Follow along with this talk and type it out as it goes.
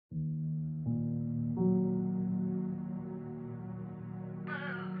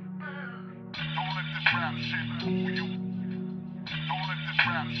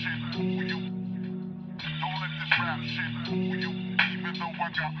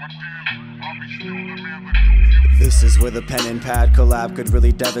This is where the pen and pad collab could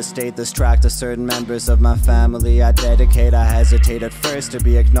really devastate this track to certain members of my family. I dedicate, I hesitate at first to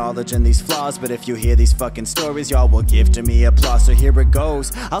be acknowledging these flaws, but if you hear these fucking stories, y'all will give to me applause. So here it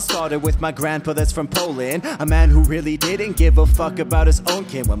goes. I'll start it with my grandpa that's from Poland, a man who really didn't give a fuck about his own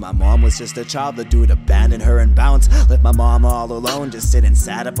kid. When my mom was just a child, the dude abandoned her and bounced, left my mom all alone, just sitting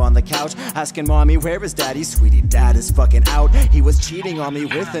sad up on the couch, asking mommy, where is daddy? Sweetie, dad is fucking out. He was cheating on me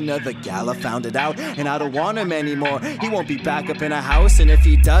with another gal, I found it out, and I don't want him anymore. He won't be back up in a house, and if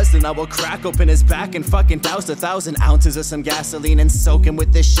he does, then I will crack open his back and fucking douse 1,000 ounces of some gasoline and soak him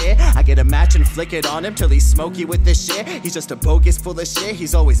with this shit. I get a match and flick it on him till he's smoky with this shit. He's just a bogus full of shit.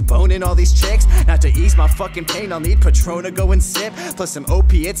 He's always boning all these chicks. Not to ease my fucking pain, I'll need Patron to go and sip, plus some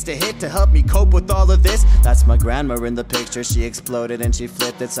opiates to hit to help me cope with all of this. That's my grandma in the picture. She exploded and she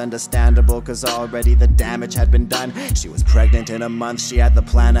flipped. It's understandable, cause already the damage had been done. She was pregnant in a month. She had the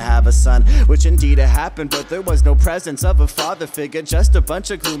plan to have a son, which indeed it happened, but there was no presence of a father figure. Just a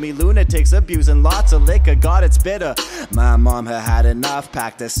bunch of gloomy lunatics abusing lots of liquor. God, it's bitter. My mom had enough,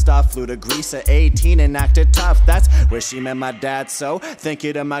 packed her stuff, flew to Greece at 18 and acted tough. That's where she met my dad, so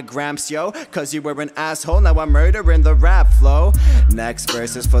thinking of my gramps, yo, cause you were an asshole, now I'm murdering the rap flow. Next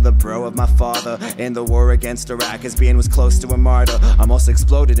verse is for the bro of my father. In the war against Iraq, his being was close to a martyr. Almost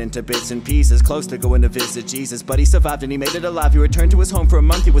exploded into bits and pieces, close to going to visit Jesus, but he survived and he made it alive. He returned to his home for a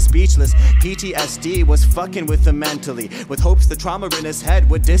month, he was speechless. PTSD was fucking with him mentally, with hopes the trauma in his head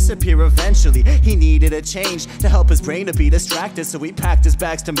would disappear eventually. He needed a change to help his brain to be distracted, so he packed his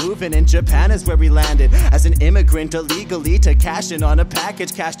bags to move, and in Japan is where he landed as an immigrant illegally to cash in on a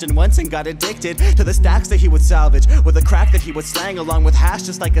package. Cashed in once and got addicted to the stacks that he would salvage, with a crack that he would slang along with hash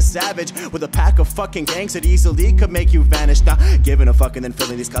just like a savage, with a pack of fucking gangs that easily could make you vanish. Not giving a fuck and then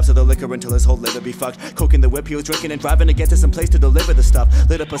filling these cups of the liquor until his whole litter be fucked. Coking the whip he was drinking and driving to get to some place to deliver the stuff.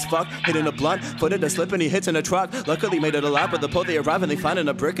 Lit up as fuck, hitting a blunt, footed a slip and he hits in a truck. Luckily made it alive, but the po they arrive and they finding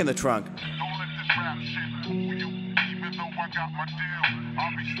a brick in the trunk.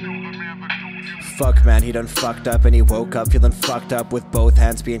 Fuck man, he done fucked up and he woke up feeling fucked up, with both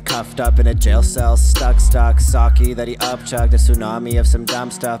hands being cuffed up in a jail cell, stuck sake that he upchucked. A tsunami of some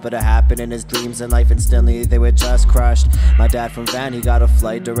dumb stuff, but it happened in his dreams and life instantly, they were just crushed. My dad from Van, he got a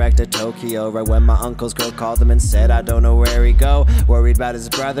flight direct to Tokyo, right when my uncle's girl called him and said I don't know where he go. Worried about his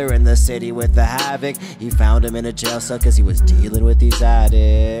brother in the city with the havoc, he found him in a jail cell cause he was dealing with these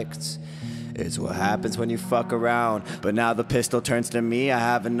addicts. It's what happens when you fuck around. But now the pistol turns to me. I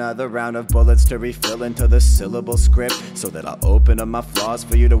have another round of bullets to refill into the syllable script, so that I'll open up my flaws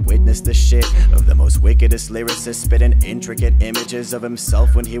for you to witness the shit of the most wickedest lyricist, spitting intricate images of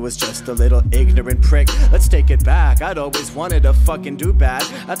himself when he was just a little ignorant prick. Let's take it back. I'd always wanted to fucking do bad.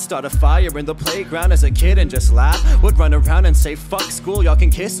 I'd start a fire in the playground as a kid and just laugh. Would run around and say fuck school, y'all can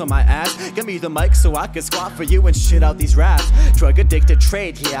kiss on my ass. Give me the mic so I could squat for you and shit out these raps. Drug addicted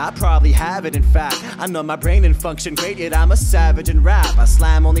trait, yeah, I probably have it. In fact, I know my brain didn't function great, yet I'm a savage in rap. I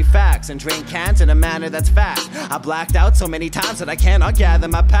slam only facts and drink cans in a manner that's fast. I blacked out so many times that I cannot gather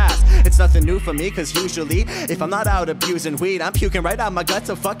my past. It's nothing new for me, cause usually if I'm not out abusing weed, I'm puking right out my guts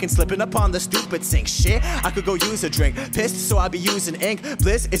or fucking slipping upon the stupid sink. Shit, I could go use a drink. Pissed, so I be using ink.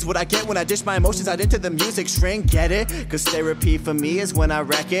 Bliss is what I get when I dish my emotions out into the music string. Get it? Cause therapy for me is when I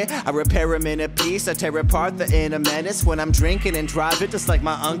wreck it. I repair them in a piece, I tear apart the inner menace when I'm drinking and driving, just like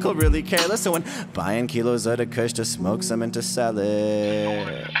my uncle, really careless. So when buying kilos of the kush to smoke some and to sell it.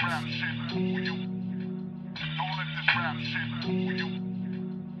 Even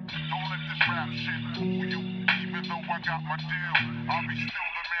though I got my deal, I'll be still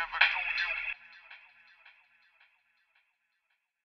the man that